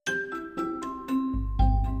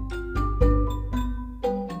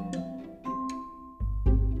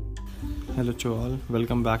Hello to all,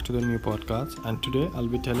 welcome back to the new podcast. And today I'll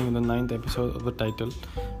be telling you the ninth episode of the title,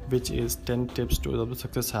 which is 10 Tips to Develop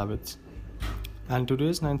Success Habits. And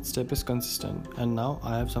today's ninth step is consistent, and now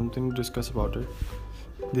I have something to discuss about it.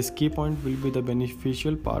 This key point will be the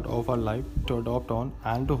beneficial part of our life to adopt on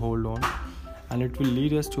and to hold on, and it will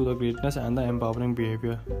lead us to the greatness and the empowering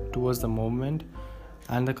behavior towards the movement,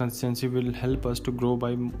 and the consistency will help us to grow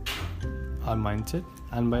by our mindset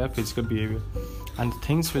and by our physical behavior, and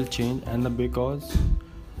things will change and because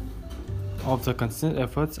of the consistent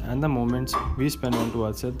efforts and the moments we spend on to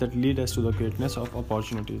ourselves that lead us to the greatness of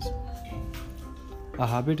opportunities. A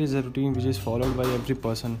habit is a routine which is followed by every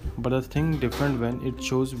person, but the thing different when it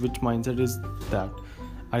shows which mindset is that,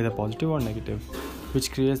 either positive or negative,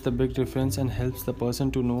 which creates the big difference and helps the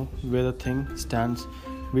person to know where the thing stands.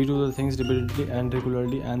 We do the things repeatedly and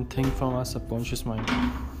regularly and think from our subconscious mind.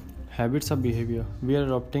 Habits of behavior we are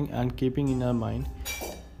adopting and keeping in our mind,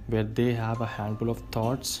 where they have a handful of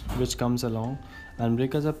thoughts which comes along and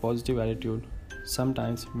bring us a positive attitude.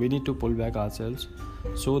 Sometimes we need to pull back ourselves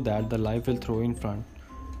so that the life will throw in front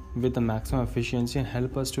with the maximum efficiency and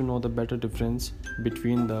help us to know the better difference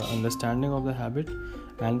between the understanding of the habit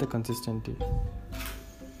and the consistency.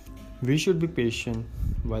 We should be patient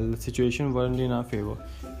while the situation weren't in our favor.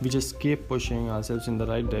 We just keep pushing ourselves in the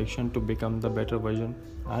right direction to become the better version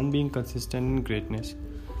and being consistent in greatness.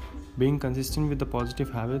 Being consistent with the positive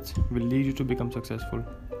habits will lead you to become successful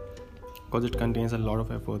because it contains a lot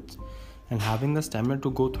of efforts, and having the stamina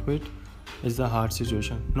to go through it is the hard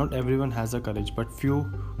situation. Not everyone has the courage, but few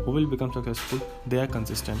who will become successful, they are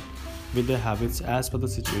consistent with their habits as per the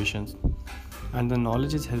situations. And the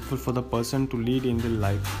knowledge is helpful for the person to lead in their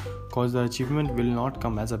life, because the achievement will not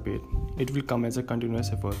come as a bait, it will come as a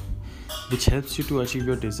continuous effort which helps you to achieve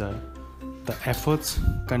your desire. The efforts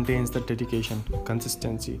contains the dedication,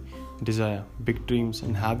 consistency, desire, big dreams,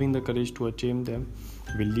 and having the courage to achieve them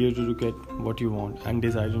will lead you to get what you want and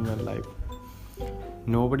desire in your life.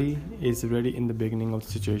 Nobody is ready in the beginning of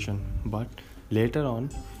the situation, but later on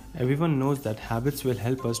everyone knows that habits will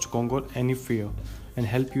help us to conquer any fear and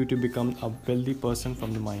help you to become a wealthy person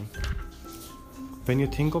from the mind. When you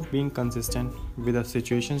think of being consistent with the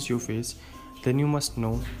situations you face, then you must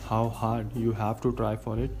know how hard you have to try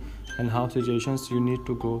for it and how situations you need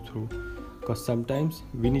to go through, because sometimes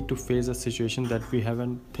we need to face a situation that we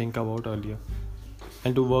haven't think about earlier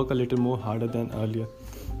and to work a little more harder than earlier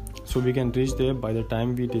so we can reach there by the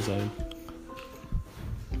time we desire.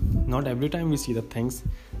 Not every time we see the things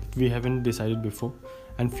that we haven't decided before,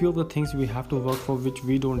 and few of the things we have to work for which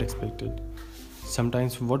we don't expect it.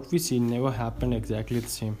 Sometimes what we see never happened exactly the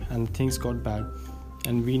same and things got bad,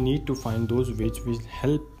 and we need to find those ways which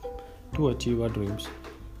help to achieve our dreams.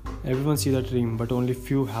 Everyone sees a dream, but only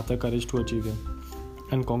few have the courage to achieve them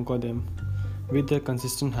and conquer them with their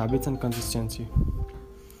consistent habits and consistency.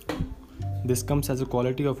 This comes as a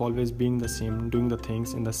quality of always being the same, doing the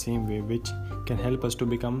things in the same way, which can help us to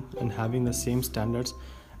become and having the same standards,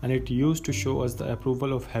 and it used to show us the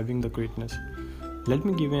approval of having the greatness. Let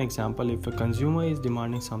me give you an example. If a consumer is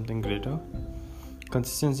demanding something greater,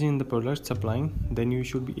 consistency in the product supplying, then you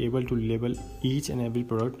should be able to label each and every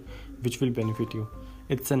product which will benefit you.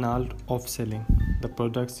 It's an art of selling the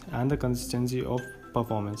products, and the consistency of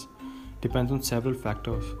performance depends on several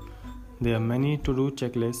factors. There are many to-do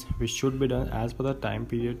checklists which should be done as per the time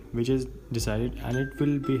period which is decided, and it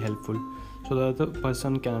will be helpful so the other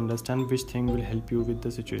person can understand which thing will help you with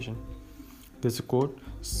the situation. There's a quote,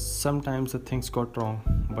 sometimes the things got wrong,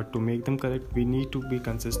 but to make them correct we need to be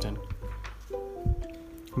consistent.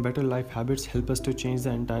 Better life habits help us to change the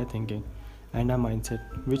entire thinking and our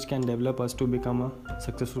mindset, which can develop us to become a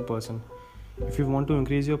successful person. If you want to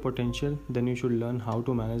increase your potential, then you should learn how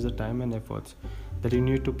to manage the time and efforts that you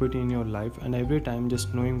need to put in your life, and every time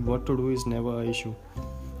just knowing what to do is never an issue,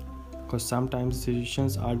 because sometimes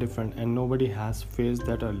situations are different and nobody has faced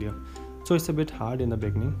that earlier. So it's a bit hard in the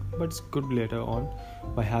beginning, but it's good later on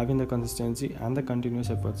by having the consistency and the continuous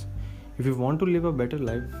efforts. If you want to live a better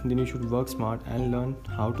life, then you should work smart and learn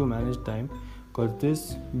how to manage time, because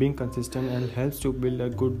this being consistent and helps to build a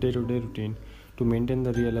good day-to-day routine to maintain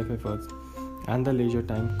the real life efforts and the leisure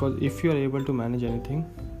time, because if you are able to manage anything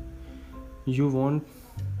you will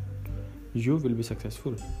be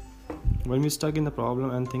successful. When we're stuck in the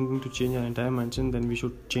problem and thinking to change our entire mindset, then we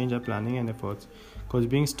should change our planning and efforts, because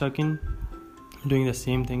being stuck in doing the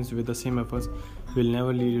same things with the same efforts will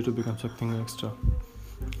never lead you to become something extra.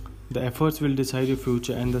 The efforts will decide your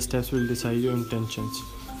future and the steps will decide your intentions,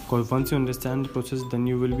 because once you understand the process, then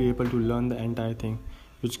you will be able to learn the entire thing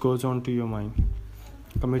which goes on to your mind.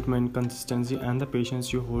 Commitment, consistency, and the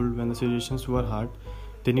patience you hold when the situations were hard,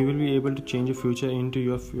 then you will be able to change your future into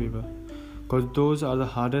your favor. because those are the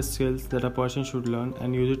hardest skills that a person should learn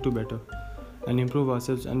and use it to better and improve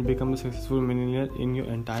ourselves and become a successful millionaire in your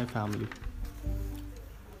entire family.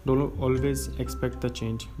 Don't always expect the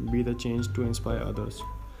change, be the change to inspire others.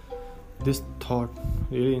 This thought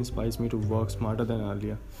really inspires me to work smarter than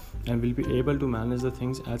earlier and will be able to manage the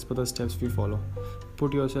things as per the steps we follow.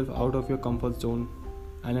 Put yourself out of your comfort zone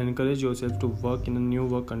and encourage yourself to work in a new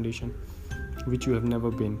work condition which you have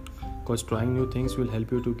never been, because trying new things will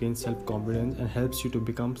help you to gain self-confidence and helps you to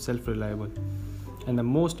become self-reliable. And the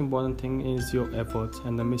most important thing is your efforts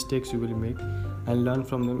and the mistakes you will make and learn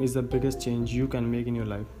from them is the biggest change you can make in your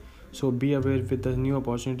life. So be aware with the new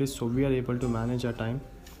opportunities so we are able to manage our time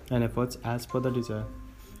and efforts as per the desire.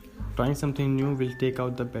 Trying something new will take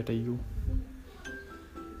out the better you.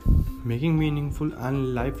 Making meaningful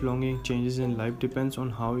and lifelong changes in life depends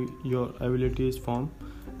on how your abilities form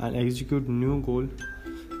and execute new goal,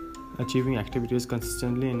 achieving activities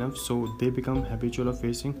consistently enough so they become habitual of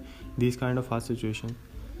facing these kind of hard situations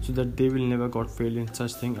so that they will never got failed in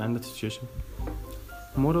such thing and the situation.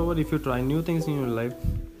 Moreover, if you try new things in your life,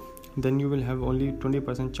 then you will have only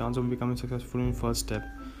 20% chance of becoming successful in first step.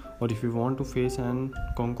 Or if you want to face and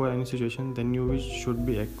conquer any situation, then you should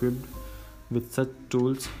be equipped with such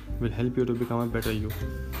tools will help you to become a better you.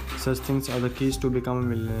 Such things are the keys to become a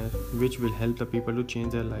millionaire, which will help the people to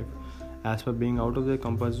change their life as per being out of their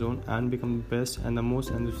comfort zone and become the best and the most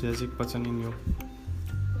enthusiastic person in you.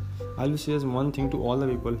 I will say one thing to all the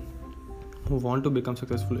people who want to become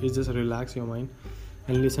successful is just relax your mind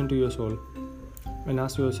and listen to your soul and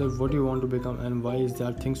ask yourself what you want to become and why is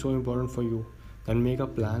that thing so important for you. Then make a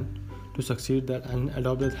plan to succeed that and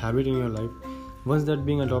adopt that habit in your life. Once that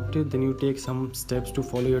being adopted, then you take some steps to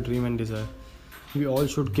follow your dream and desire. We all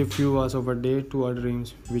should give few hours of a day to our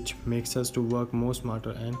dreams, which makes us to work more smarter,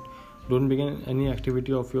 and don't begin any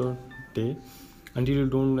activity of your day until you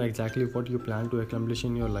don't know exactly what you plan to accomplish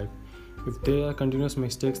in your life. If there are continuous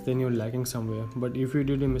mistakes, then you're lacking somewhere. But if you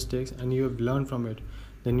did mistakes and you have learned from it,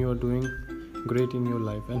 then you are doing great in your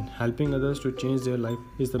life, and helping others to change their life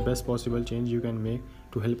is the best possible change you can make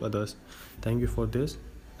to help others. Thank you for this.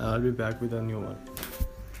 I'll be back with a new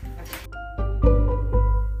one.